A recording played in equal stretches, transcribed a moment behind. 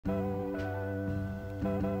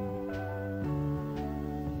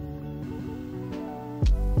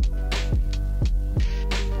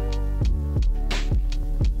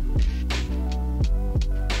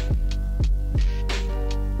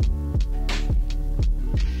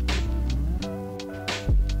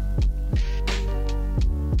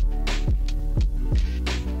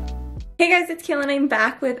Hey guys, it's Kayla and I'm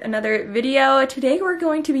back with another video. Today we're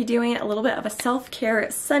going to be doing a little bit of a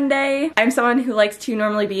self-care Sunday. I'm someone who likes to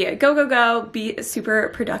normally be a go, go, go, be super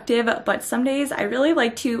productive, but some days I really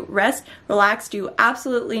like to rest, relax, do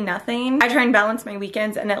absolutely nothing. I try and balance my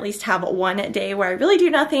weekends and at least have one day where I really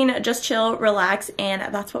do nothing, just chill, relax,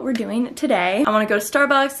 and that's what we're doing today. I want to go to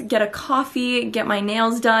Starbucks, get a coffee, get my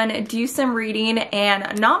nails done, do some reading,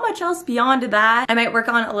 and not much else beyond that. I might work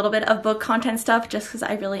on a little bit of book content stuff just because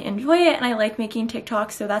I really enjoy it and I like making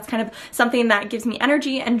TikToks, so that's kind of something that gives me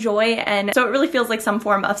energy and joy, and so it really feels like some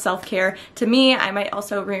form of self-care to me. I might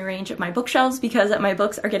also rearrange my bookshelves because my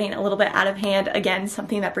books are getting a little bit out of hand. Again,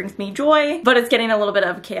 something that brings me joy, but it's getting a little bit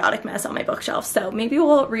of a chaotic mess on my bookshelf, so maybe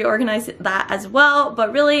we'll reorganize that as well,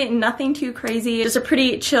 but really nothing too crazy. Just a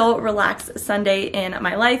pretty chill, relaxed Sunday in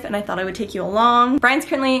my life, and I thought I would take you along. Brian's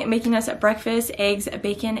currently making us breakfast, eggs,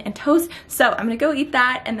 bacon, and toast, so I'm gonna go eat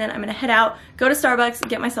that, and then I'm gonna head out, go to Starbucks,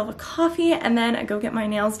 get myself a coffee, and then go get my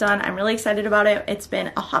nails done. I'm really excited about it. It's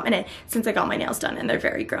been a hot minute since I got my nails done and they're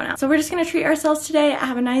very grown out. So we're just gonna treat ourselves today,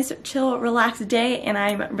 have a nice, chill, relaxed day, and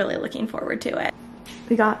I'm really looking forward to it.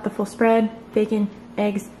 We got the full spread, bacon,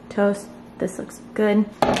 eggs, toast. This looks good.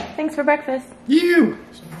 Thanks for breakfast. You!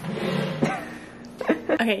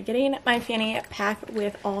 Okay, getting my fanny pack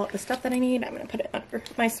with all the stuff that I need. I'm gonna put it under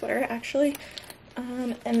my sweater actually.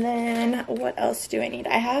 And then what else do I need?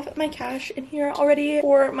 I have my cash in here already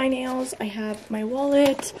for my nails. I have my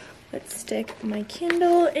wallet. Let's stick my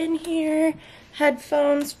Kindle in here.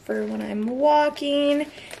 Headphones for when I'm walking.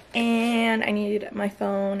 And I need my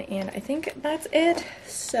phone, and I think that's it.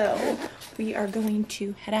 So we are going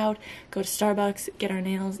to head out, go to Starbucks, get our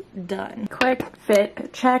nails done. Quick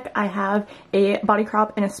fit check. I have a body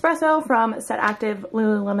crop in espresso from Set Active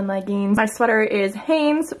Lululemon leggings. My sweater is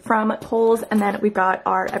Hanes from Kohl's, and then we've got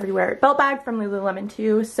our Everywhere belt bag from Lululemon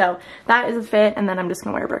too. So that is a fit, and then I'm just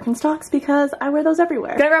gonna wear Birkenstocks because I wear those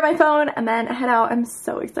everywhere. Gonna grab my phone and then head out. I'm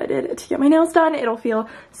so excited to get my nails done. It'll feel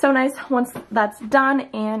so nice once that's done,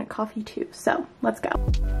 and coffee too. So let's go.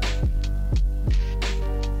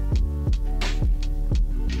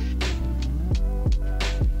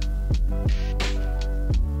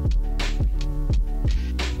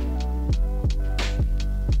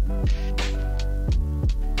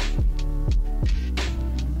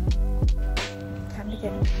 Time to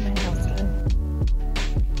get my nails done.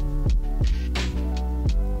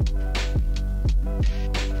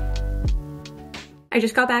 I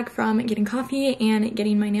just got back from getting coffee and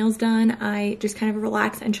getting my nails done. I just kind of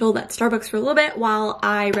relaxed and chilled at Starbucks for a little bit while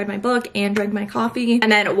I read my book and drank my coffee, and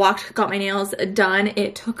then walked, got my nails done.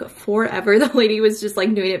 It took forever. The lady was just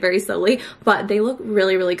like doing it very slowly, but they look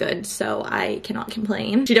really, really good, so I cannot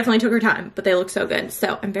complain. She definitely took her time, but they look so good,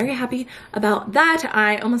 so I'm very happy about that.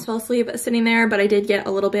 I almost fell asleep sitting there, but I did get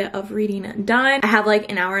a little bit of reading done. I have like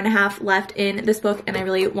an hour and a half left in this book, and I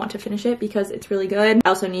really want to finish it because it's really good. I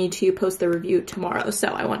also need to post the review tomorrow, so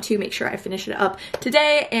I want to make sure I finish it up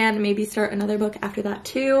today and maybe start another book after that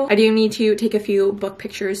too. I do need to take a few book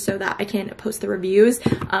pictures so that I can post the reviews.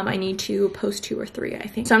 I need to post 2 or 3, I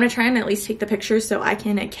think. So I'm gonna try and at least take the pictures so I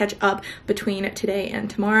can catch up between today and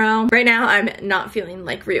tomorrow. Right now, I'm not feeling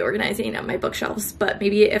like reorganizing my bookshelves, but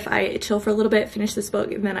maybe if I chill for a little bit, finish this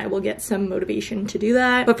book, then I will get some motivation to do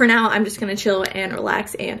that. But for now, I'm just gonna chill and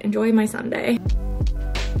relax and enjoy my Sunday.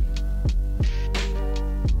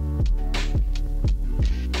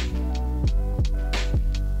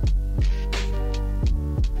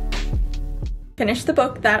 Finished the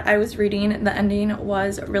book that I was reading. The ending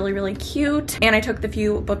was really, really cute, and I took the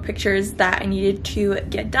few book pictures that I needed to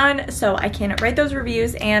get done so I can write those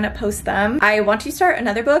reviews and post them. I want to start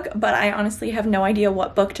another book, but I honestly have no idea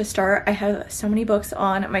what book to start. I have so many books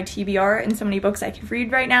on my TBR and so many books I could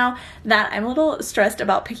read right now that I'm a little stressed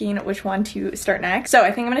about picking which one to start next. So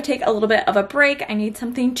I think I'm gonna take a little bit of a break. I need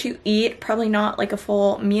something to eat, probably not like a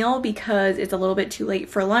full meal because it's a little bit too late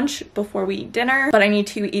for lunch before we eat dinner, but I need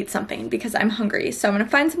to eat something because I'm hungry. So I'm gonna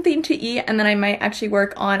find something to eat, and then I might actually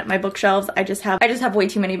work on my bookshelves. I just have way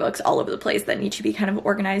too many books all over the place that need to be kind of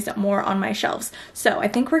organized more on my shelves. So I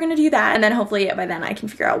think we're gonna do that, and then hopefully by then I can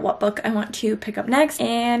figure out what book I want to pick up next.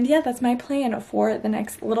 And yeah, that's my plan for the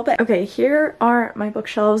next little bit. Okay, here are my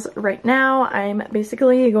bookshelves right now. I'm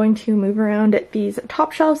basically going to move around these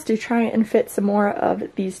top shelves to try and fit some more of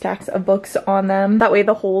these stacks of books on them. That way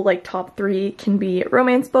the whole like top 3 can be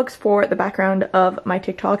romance books for the background of my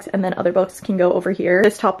TikToks, and then other books can go go over here.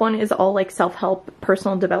 This top one is all like self-help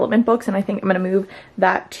personal development books, and I think I'm gonna move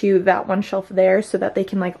that to that one shelf there so that they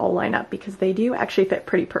can like all line up, because they do actually fit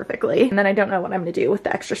pretty perfectly. And then I don't know what I'm gonna do with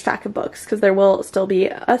the extra stack of books, because there will still be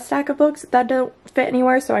a stack of books that don't fit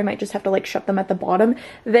anywhere, so I might just have to like shove them at the bottom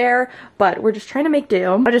there, but we're just trying to make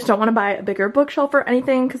do. I just don't want to buy a bigger bookshelf or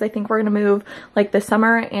anything because I think we're gonna move like this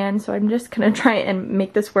summer, and so I'm just gonna try and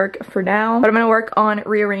make this work for now. But I'm gonna work on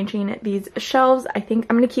rearranging these shelves. I think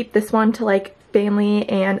I'm gonna keep this one to like family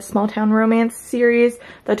and small town romance series.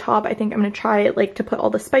 The top, I think I'm gonna try like to put all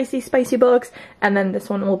the spicy books, and then this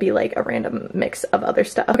one will be like a random mix of other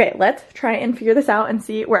stuff. Okay, let's try and figure this out and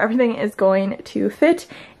see where everything is going to fit,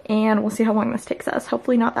 and we'll see how long this takes us.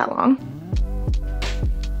 Hopefully not that long.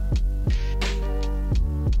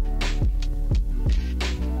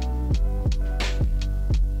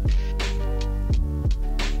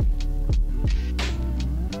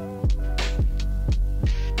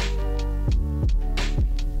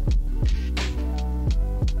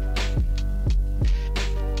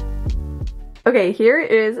 Okay, here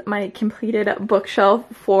is my completed bookshelf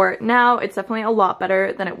for now. It's definitely a lot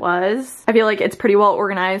better than it was. I feel like it's pretty well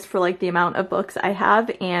organized for like the amount of books I have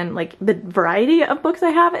and like the variety of books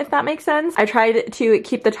I have, if that makes sense. I tried to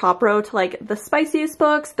keep the top row to like the spiciest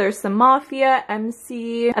books. There's some Mafia,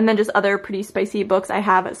 MC, and then just other pretty spicy books I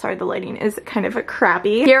have. Sorry, the lighting is kind of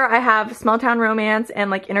crappy. Here I have small town romance and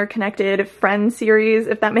like interconnected friend series,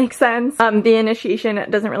 if that makes sense. The Initiation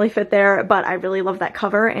doesn't really fit there, but I really love that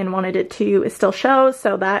cover and wanted it to still show,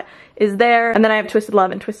 so that is there. And then I have Twisted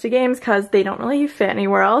Love and Twisted Games because they don't really fit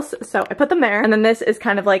anywhere else, so I put them there. And then this is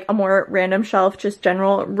kind of like a more random shelf, just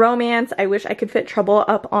general romance. I wish I could fit Trouble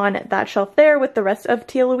up on that shelf there with the rest of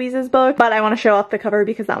Tia Louise's book, but I want to show off the cover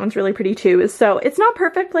because that one's really pretty too. So it's not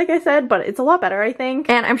perfect, like I said, but it's a lot better, I think.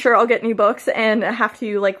 And I'm sure I'll get new books and have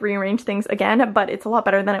to like rearrange things again, but it's a lot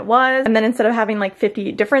better than it was. And then instead of having like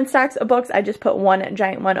 50 different stacks of books, I just put one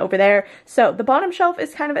giant one over there. So the bottom shelf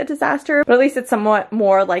is kind of a disaster, but at least it's somewhat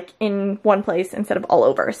more like in one place instead of all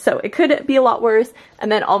over. So it could be a lot worse.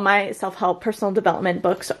 And then all my self-help personal development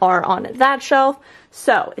books are on that shelf.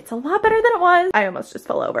 So it's a lot better than it was. I almost just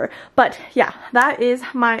fell over. But yeah, that is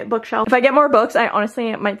my bookshelf. If I get more books, I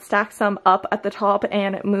honestly might stack some up at the top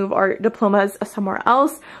and move our diplomas somewhere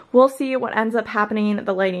else. We'll see what ends up happening.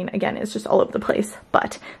 The lighting, again, is just all over the place.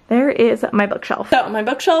 But there is my bookshelf. So my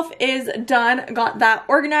bookshelf is done. Got that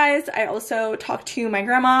organized. I also talked to my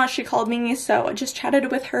grandma. She called me, so I just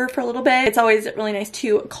chatted with her for a little bit. It's always really nice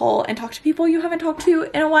to call and talk to people you haven't talked to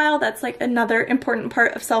in a while. That's like another important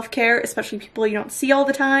part of self-care, especially people you don't see all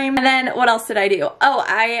the time. And then what else did I do? Oh,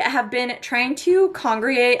 I have been trying to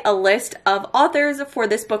congregate a list of authors for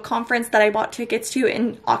this book conference that I bought tickets to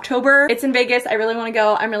in October. It's in Vegas. I really want to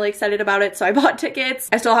go. I'm really excited about it, so I bought tickets.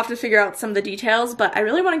 I still have to figure out some of the details, but I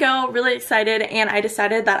really want to go. Really excited, and I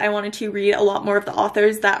decided that I wanted to read a lot more of the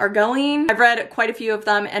authors that are going. I've read quite a few of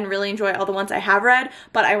them and really enjoy all the ones I have read,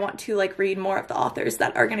 but I want to like read more of the authors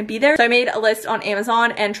that are going to be there. So I made a list on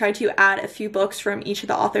Amazon and tried to add a few books from each of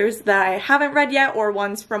the authors that I haven't read yet, or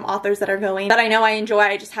ones from authors that are going that I know I enjoy.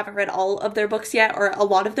 I just haven't read all of their books yet, or a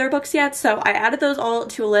lot of their books yet. So I added those all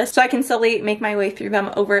to a list so I can slowly make my way through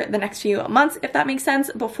them over the next few months, if that makes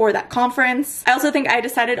sense, before that conference. I also think I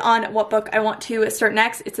decided on what book I want to start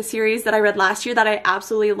next. It's a series that I read last year that I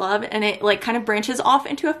absolutely love, and it like kind of branches off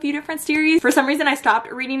into a few different series. For some reason I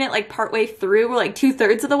stopped reading it like partway through, or like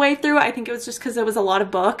 2/3 of the way through. I think it was just because it was a lot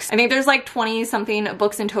of books. I think there's like 20 something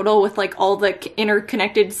books in total with like all the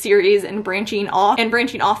interconnected series and branching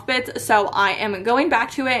off bits. So I am going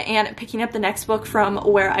back to it and picking up the next book from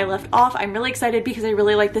where I left off. I'm really excited because I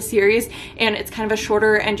really like the series, and it's kind of a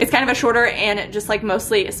shorter and just like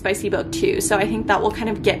mostly a spicy book too. So I think that will kind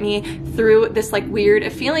of get me through this like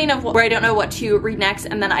weird feeling of where I don't know what to read next,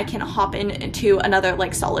 and then I can hop into another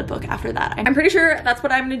like solid book after that. I'm pretty sure that's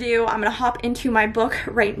what I'm gonna do. I'm gonna hop into my book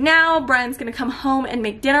right now. Brian's gonna come home and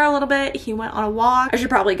make dinner a little bit. He went on a walk. I should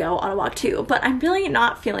probably go on a walk too, but I'm really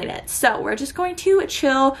not feeling it. So we're just going to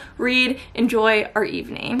chill, read, enjoy our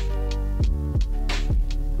evening.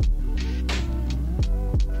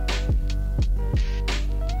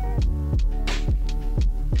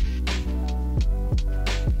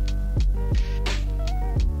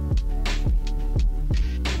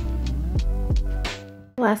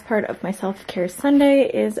 Last part of my self-care Sunday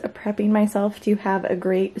is prepping myself to have a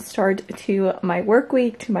great start to my work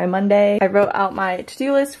week, to my Monday. I wrote out my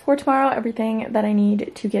to-do list for tomorrow, everything that I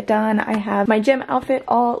need to get done. I have my gym outfit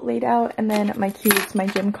all laid out, and then my cues, my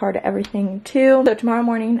gym card, everything too. So tomorrow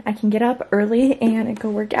morning I can get up early and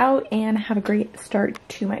go work out and have a great start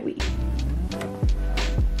to my week.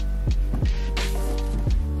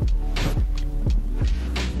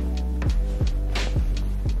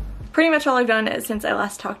 pretty much all I've done since I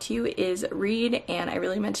last talked to you is read, and I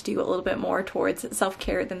really meant to do a little bit more towards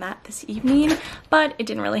self-care than that this evening, but it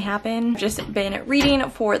didn't really happen. I've just been reading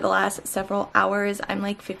for the last several hours. I'm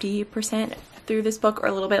like 50% through this book, or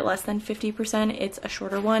a little bit less than 50%. It's a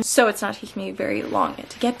shorter one, so it's not taking me very long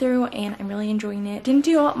to get through, and I'm really enjoying it. Didn't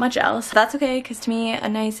do much else. That's okay, because to me, a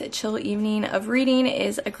nice chill evening of reading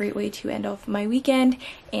is a great way to end off my weekend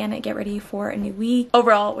and get ready for a new week.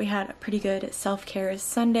 Overall, we had a pretty good self-care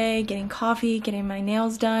Sunday, getting coffee, getting my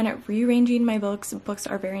nails done, rearranging my books. Books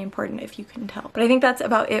are very important, if you couldn't tell. But I think that's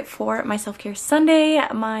about it for my self-care Sunday,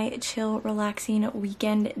 my chill, relaxing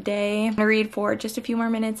weekend day. I'm gonna read for just a few more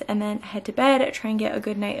minutes and then head to bed, try and get a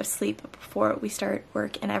good night of sleep before we start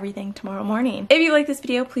work and everything tomorrow morning. If you like this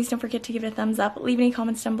video, please don't forget to give it a thumbs up, leave any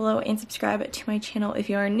comments down below, and subscribe to my channel if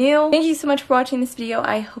you are new. Thank you so much for watching this video.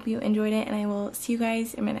 I hope you enjoyed it, and I will see you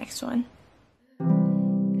guys in my next one.